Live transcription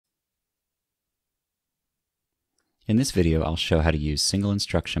In this video, I'll show how to use single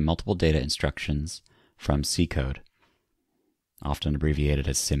instruction multiple data instructions from C code, often abbreviated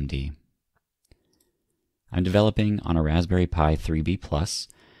as SIMD. I'm developing on a Raspberry Pi 3B+,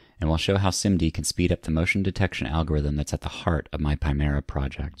 and will show how SIMD can speed up the motion detection algorithm that's at the heart of my PiMera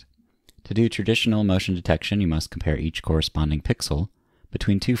project. To do traditional motion detection, you must compare each corresponding pixel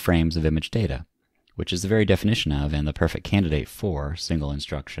between two frames of image data, which is the very definition of and the perfect candidate for single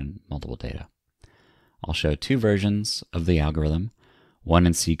instruction multiple data. I'll show two versions of the algorithm, one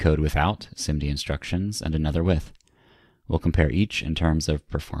in C code without SIMD instructions and another with. We'll compare each in terms of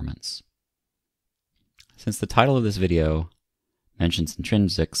performance. Since the title of this video mentions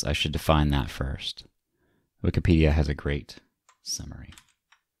intrinsics, I should define that first. Wikipedia has a great summary,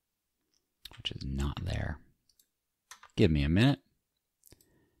 which is not there. Give me a minute.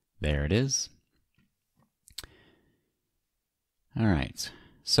 There it is. All right,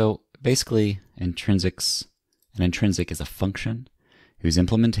 so basically an intrinsic is a function whose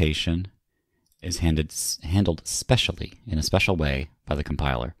implementation is handled specially, in a special way, by the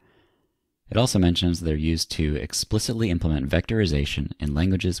compiler. It also mentions they're used to explicitly implement vectorization in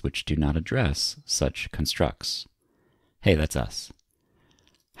languages which do not address such constructs. Hey, that's us.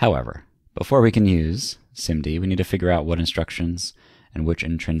 However, before we can use SIMD, we need to figure out what instructions and which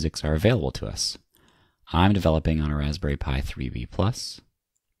intrinsics are available to us. I'm developing on a Raspberry Pi 3B+.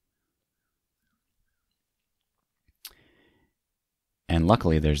 And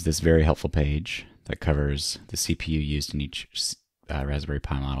luckily, there's this very helpful page that covers the CPU used in each Raspberry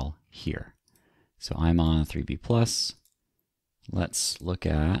Pi model here. So I'm on 3B+. Let's look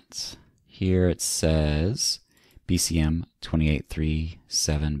at, here it says BCM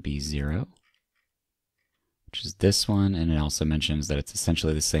 2837B0, which is this one, and it also mentions that it's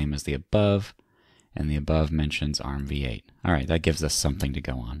essentially the same as the above, and the above mentions ARMv8. All right, that gives us something to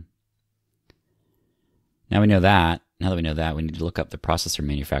go on. Now that we know that, we need to look up the processor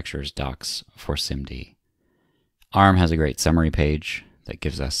manufacturer's docs for SIMD. ARM has a great summary page that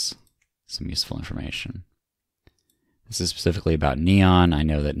gives us some useful information. This is specifically about Neon. I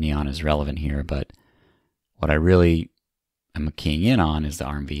know that Neon is relevant here, but what I really am keying in on is the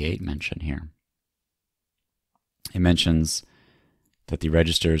ARMv8 mention here. It mentions that the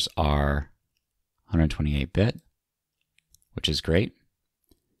registers are 128-bit, which is great.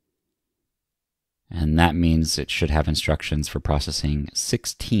 And that means it should have instructions for processing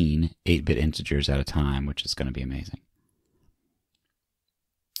 16 8-bit integers at a time, which is going to be amazing.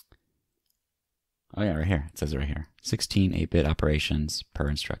 Oh yeah, right here. It says it right here. 16 8-bit operations per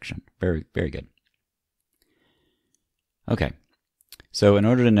instruction. Very, very good. Okay. So in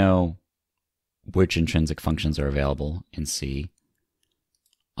order to know which intrinsic functions are available in C,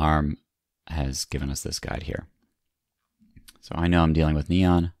 ARM has given us this guide here. So I know I'm dealing with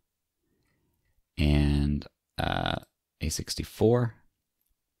Neon and A64,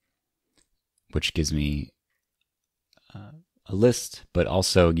 which gives me a list, but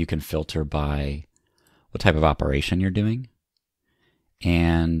also you can filter by what type of operation you're doing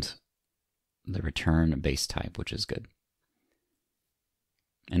and the return base type, which is good.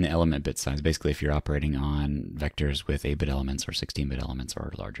 And the element bit size, basically if you're operating on vectors with 8-bit elements or 16-bit elements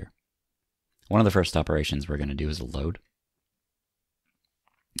or larger. One of the first operations we're going to do is a load.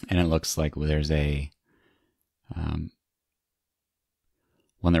 And it looks like there's a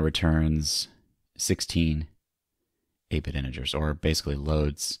one that returns 16 8-bit integers, or basically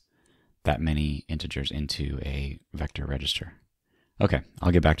loads that many integers into a vector register. Okay,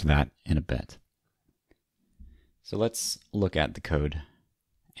 I'll get back to that in a bit. So let's look at the code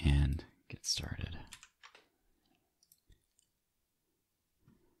and get started.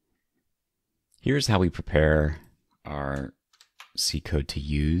 Here's how we prepare our C code to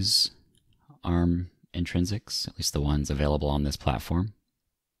use ARM intrinsics, at least the ones available on this platform.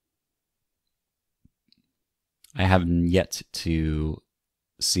 I have yet to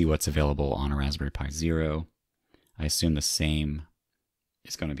see what's available on a Raspberry Pi Zero. I assume the same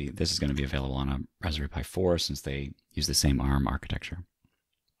is going to be, this is going to be available on a Raspberry Pi 4 since they use the same ARM architecture.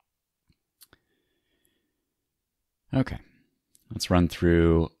 Okay, let's run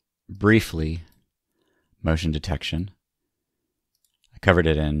through briefly motion detection. I covered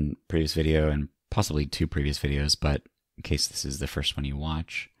it in a previous video and possibly two previous videos, but in case this is the first one you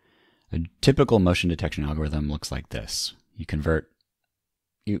watch, a typical motion detection algorithm looks like this. You convert,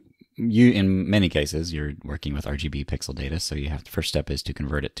 you in many cases, you're working with RGB pixel data, so you have, the first step is to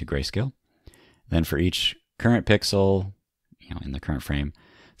convert it to grayscale. Then for each current pixel, in the current frame,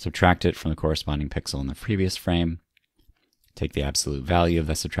 subtract it from the corresponding pixel in the previous frame, take the absolute value of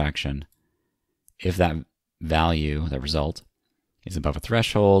the subtraction. If that value, that result, is above a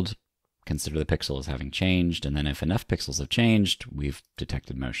threshold, consider the pixel as having changed, and then if enough pixels have changed, we've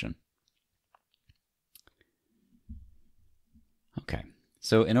detected motion. Okay,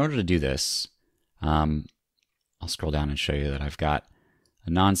 so in order to do this, I'll scroll down and show you that I've got a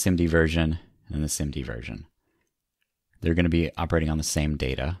non-SIMD version and the SIMD version. They're going to be operating on the same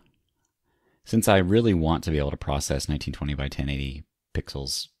data. Since I really want to be able to process 1920 by 1080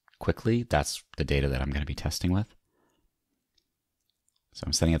 pixels quickly, that's the data that I'm going to be testing with. So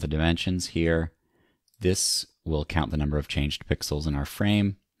I'm setting up the dimensions here. This will count the number of changed pixels in our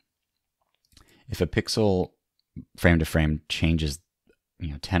frame. If a pixel frame to frame changes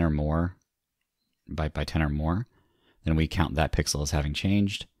 10 or more, by 10 or more, then we count that pixel as having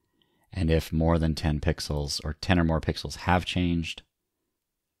changed. And if more than 10 pixels or 10 or more pixels have changed,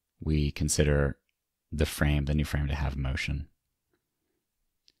 we consider the new frame to have motion.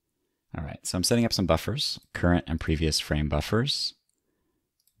 All right, so I'm setting up some buffers, current and previous frame buffers.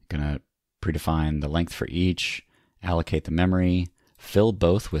 I'm going to predefine the length for each, allocate the memory, fill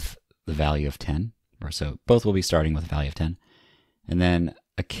both with the value of 10, or so both will be starting with a value of 10. And then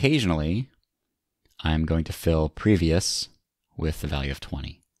occasionally, I'm going to fill previous with the value of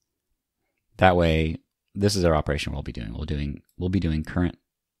 20. That way, this is our operation we'll be doing. We'll be doing current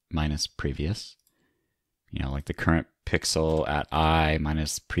minus previous. Like the current pixel at I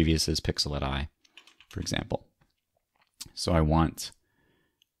minus previous's pixel at I, for example. So I want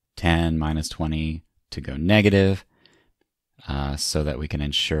 10 minus 20 to go negative, so that we can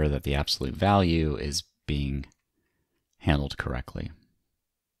ensure that the absolute value is being handled correctly.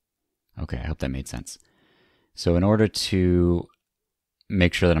 Okay, I hope that made sense. So in order to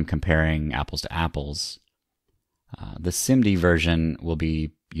make sure that I'm comparing apples to apples, the SIMD version will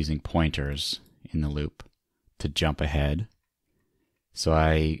be using pointers in the loop to jump ahead. So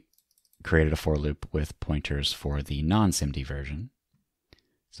I created a for loop with pointers for the non-SIMD version.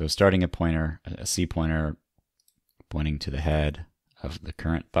 So starting a C pointer pointing to the head of the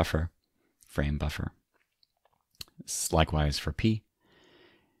current buffer, frame buffer. Likewise for P.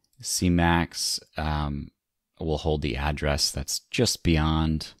 Cmax will hold the address that's just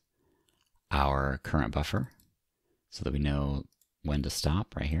beyond our current buffer so that we know when to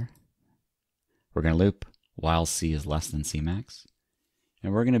stop right here. We're going to loop while C is less than Cmax.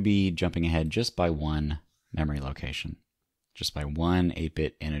 And we're going to be jumping ahead just by one memory location, just by one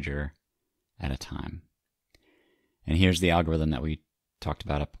 8-bit integer at a time. And here's the algorithm that we talked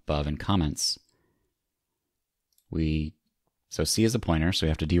about up above in comments. So C is a pointer, so we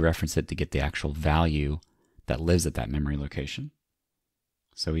have to dereference it to get the actual value that lives at that memory location.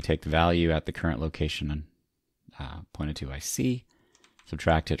 So we take the value at the current location pointed to by C,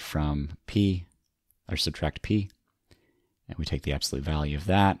 subtract it from P, or subtract P, and we take the absolute value of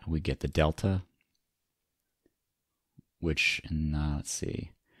that. We get the delta, which in, let's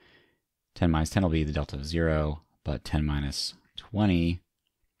see, 10 minus 10 will be the delta of 0, but 10 minus 20,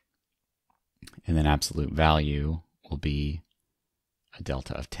 and then absolute value will be a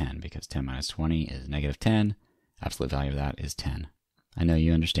delta of 10, because 10 minus 20 is negative 10. Absolute value of that is 10. I know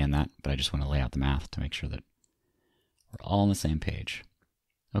you understand that, but I just want to lay out the math to make sure that we're all on the same page.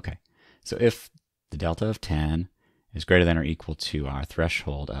 Okay, so if the delta of 10 is greater than or equal to our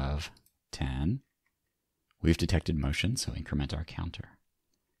threshold of 10, we've detected motion, so increment our counter.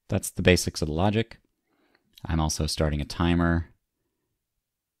 That's the basics of the logic. I'm also starting a timer,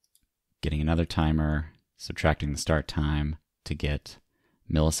 getting another timer, subtracting the start time to get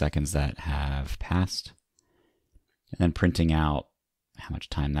milliseconds that have passed, and then printing out how much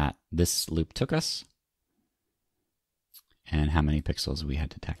time this loop took us and how many pixels we had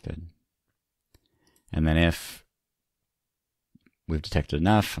detected. And then if we've detected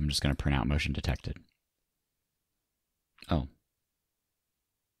enough, I'm just going to print out motion detected. Oh,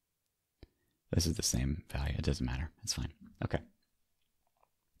 this is the same value. It doesn't matter. It's fine. Okay.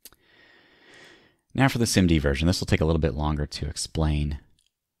 Now for the SIMD version. This will take a little bit longer to explain,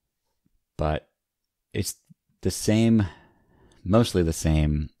 but it's the same, mostly the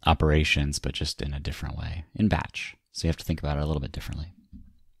same operations, but just in a different way, in batch. So you have to think about it a little bit differently.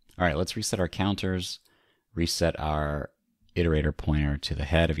 All right, let's reset our counters, reset our iterator pointer to the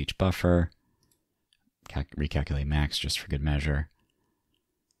head of each buffer, recalculate max just for good measure.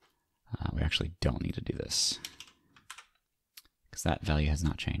 We actually don't need to do this because that value has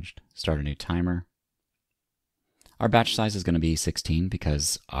not changed. Start a new timer. Our batch size is going to be 16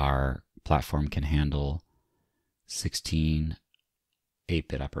 because our platform can handle 16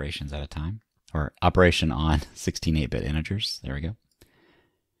 8-bit operations at a time, or operation on 16 8-bit integers. There we go.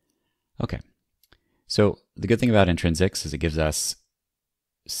 Okay, so the good thing about intrinsics is it gives us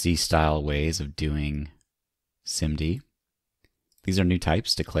C-style ways of doing SIMD. These are new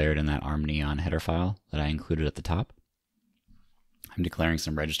types declared in that ARM Neon header file that I included at the top. I'm declaring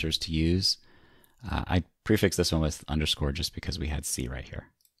some registers to use. I prefixed this one with underscore just because we had C right here,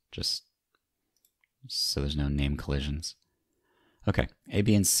 just so there's no name collisions. Okay, A,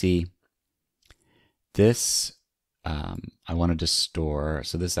 B, and C. This I wanted to store,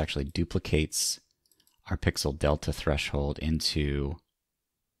 so this actually duplicates our pixel delta threshold into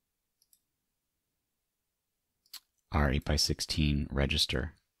our 8x16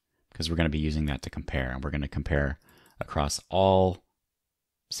 register, because we're going to be using that to compare, and we're going to compare across all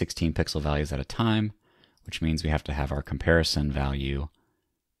 16 pixel values at a time, which means we have to have our comparison value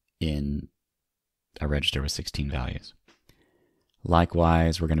in a register with 16 values.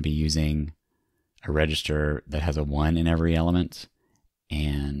 Likewise, we're going to be using a register that has a 1 in every element,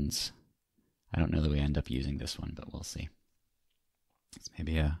 and I don't know that we end up using this one, but we'll see. It's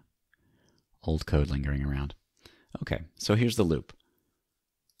maybe a old code lingering around. Okay, so here's the loop.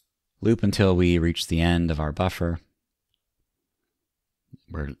 Loop until we reach the end of our buffer.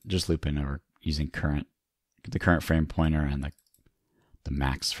 We're just looping or using the current frame pointer and the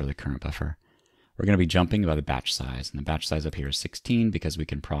max for the current buffer. We're going to be jumping by the batch size, and the batch size up here is 16 because we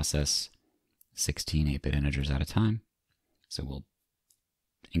can process 16 8-bit integers at a time. So we'll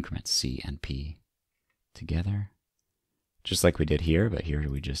increment C and P together, just like we did here, but here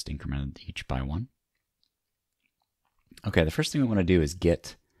we just incremented each by 1. Okay, the first thing we want to do is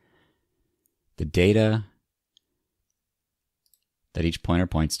get the data that each pointer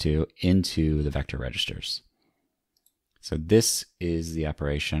points to into the vector registers. So this is the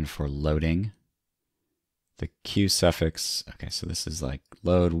operation for loading the Q suffix. Okay, so this is like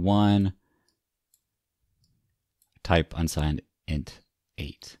load 1, type unsigned int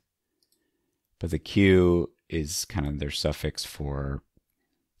 8. But the Q is kind of their suffix for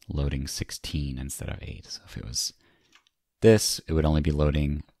loading 16 instead of 8. So if it was this, it would only be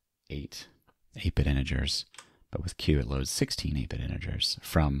loading 8 8-bit integers. But with Q, it loads 16 8-bit integers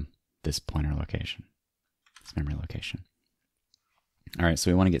from this pointer location, this memory location. All right,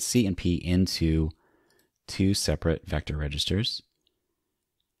 so we want to get C and P into 2 separate vector registers.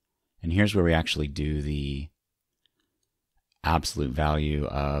 And here's where we actually do the absolute value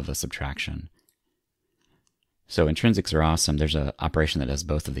of a subtraction. So intrinsics are awesome. There's an operation that does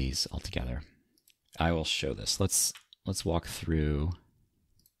both of these altogether. I will show this. Let's walk through.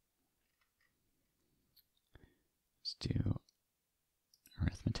 Let's do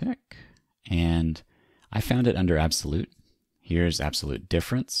arithmetic. And I found it under absolute. Here's absolute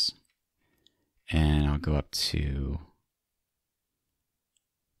difference. And I'll go up to,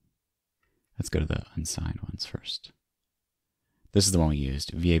 let's go to the unsigned ones first. This is the one we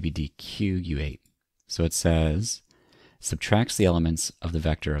used, VABDQU8. So it says, subtracts the elements of the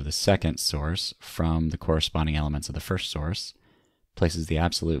vector of the second source from the corresponding elements of the first source, places the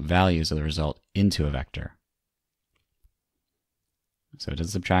absolute values of the result into a vector. So it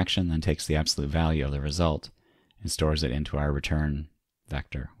does subtraction, then takes the absolute value of the result and stores it into our return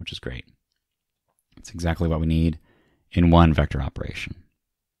vector, which is great. It's exactly what we need in one vector operation.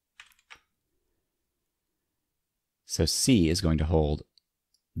 So C is going to hold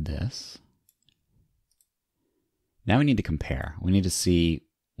this. Now we need to compare. We need to see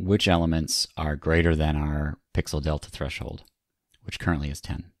which elements are greater than our pixel delta threshold, which currently is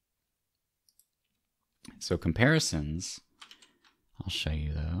 10. So comparisons, I'll show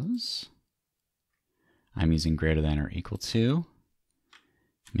you those. I'm using greater than or equal to.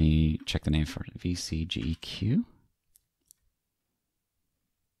 Let me check the name for VCGEQ.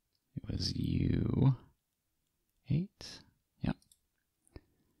 It was U8. Yep.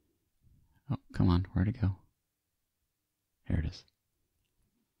 Oh, come on, where'd it go? Here it is.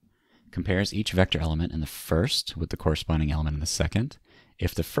 Compares each vector element in the first with the corresponding element in the second.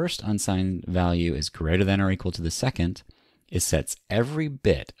 If the first unsigned value is greater than or equal to the second, it sets every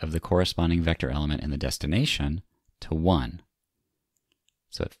bit of the corresponding vector element in the destination to 1.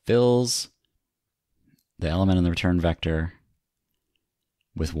 So it fills the element in the return vector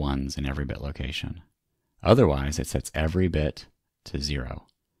with 1s in every bit location. Otherwise, it sets every bit to 0.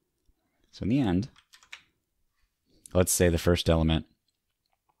 So in the end, let's say the first element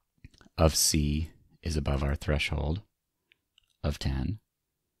of C is above our threshold of 10.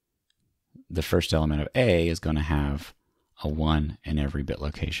 The first element of A is going to have a 1 in every bit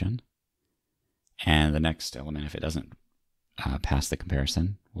location. And the next element, if it doesn't pass the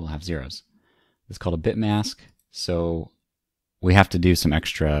comparison, will have zeros. It's called a bit mask, so we have to do some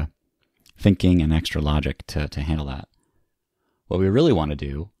extra thinking and extra logic to handle that. What we really want to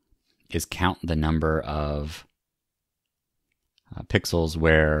do is count the number of pixels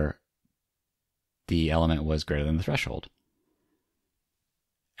where the element was greater than the threshold.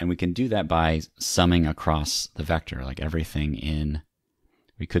 And we can do that by summing across the vector, like everything in,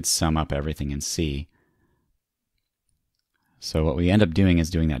 we could sum up everything in C. So what we end up doing is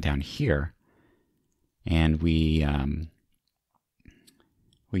doing that down here. And we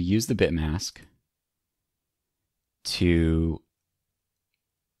use the bit mask to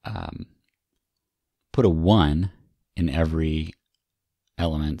put a 1 in every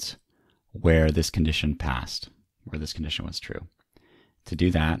element where this condition passed, where this condition was true. To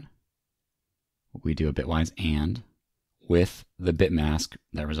do that, we do a bitwise AND with the bit mask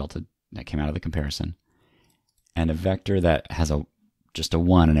that came out of the comparison, and a vector that has just a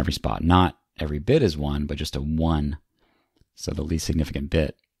 1 in every spot. Not every bit is 1, but just a 1. So the least significant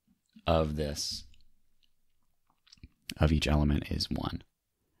bit of each element is 1.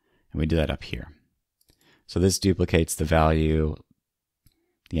 And we do that up here. So this duplicates the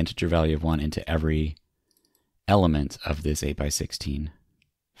integer value of 1 into every element of this 8x16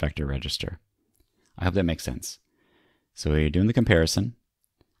 vector register. I hope that makes sense. So we're doing the comparison.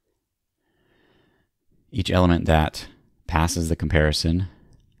 Each element that passes the comparison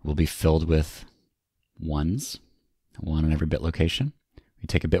will be filled with 1s, 1 in every bit location. We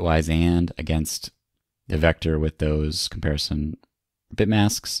take a bitwise AND against the vector with those comparison bit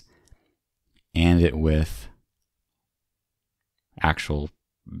masks, and it with actual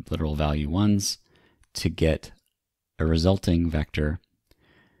literal value 1s to get a resulting vector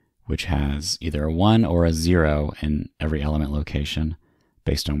which has either a 1 or a 0 in every element location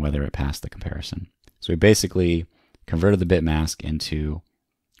based on whether it passed the comparison. So we basically converted the bit mask into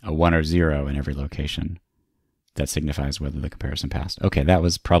a 1 or 0 in every location that signifies whether the comparison passed. Okay, that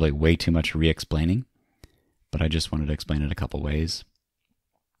was probably way too much re-explaining, but I just wanted to explain it a couple ways.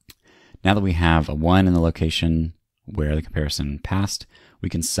 Now that we have a 1 in the location where the comparison passed, we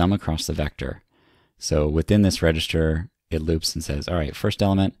can sum across the vector. So within this register, it loops and says, all right, first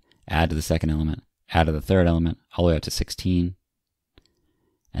element, add to the second element, add to the third element, all the way up to 16,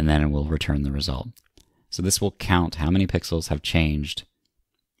 and then it will return the result. So this will count how many pixels have changed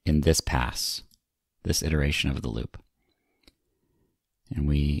in this pass, this iteration of the loop. And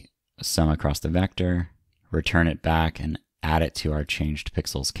we sum across the vector, return it back, and add it to our changed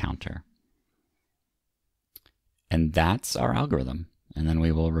pixels counter. And that's our algorithm. And then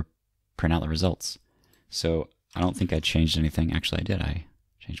we will print out the results. So I don't think I changed anything. Actually, I did. I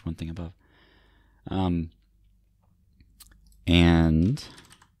changed one thing above. And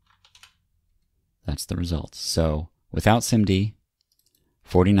that's the results. So without SIMD,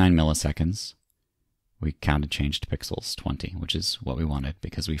 49 milliseconds, we counted changed pixels 20, which is what we wanted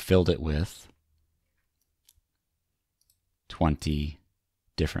because we filled it with 20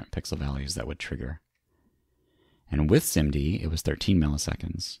 different pixel values that would trigger. And with SIMD, it was 13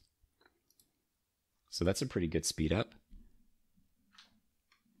 milliseconds. So that's a pretty good speed up.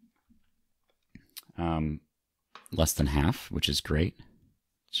 Less than half, which is great.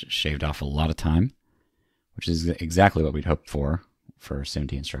 Shaved off a lot of time, which is exactly what we'd hoped for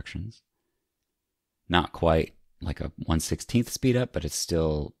SIMD instructions. Not quite like a 1/16 speed up, but it's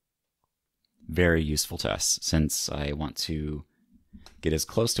still very useful to us since I want to get as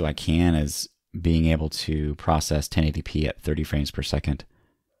close to I can as being able to process 1080p at 30 frames per second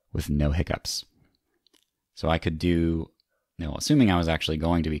with no hiccups. So I could do, assuming I was actually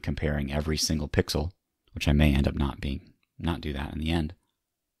going to be comparing every single pixel, which I may end up not do that in the end.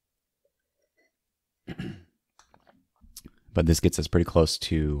 But this gets us pretty close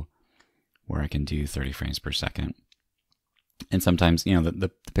to where I can do 30 frames per second. And sometimes,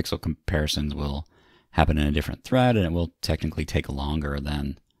 the pixel comparisons will happen in a different thread, and it will technically take longer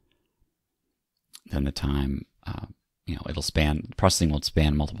than the time. Processing will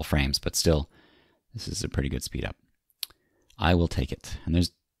span multiple frames, but still, this is a pretty good speed up. I will take it. And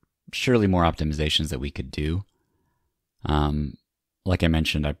there's surely more optimizations that we could do. Like I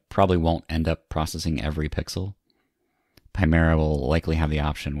mentioned, I probably won't end up processing every pixel. PiMera will likely have the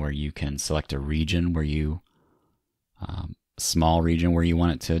option where you can select a region where small region where you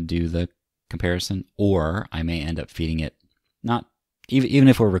want it to do the comparison, or I may end up feeding it, even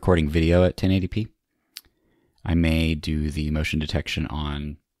if we're recording video at 1080p, I may do the motion detection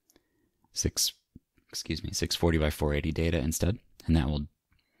on 640 by 480 data instead, and that will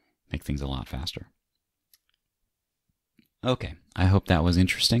make things a lot faster. Okay, I hope that was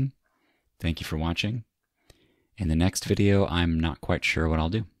interesting. Thank you for watching. In the next video, I'm not quite sure what I'll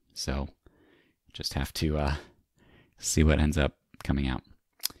do, so just have to see what ends up coming out.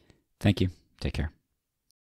 Thank you. Take care.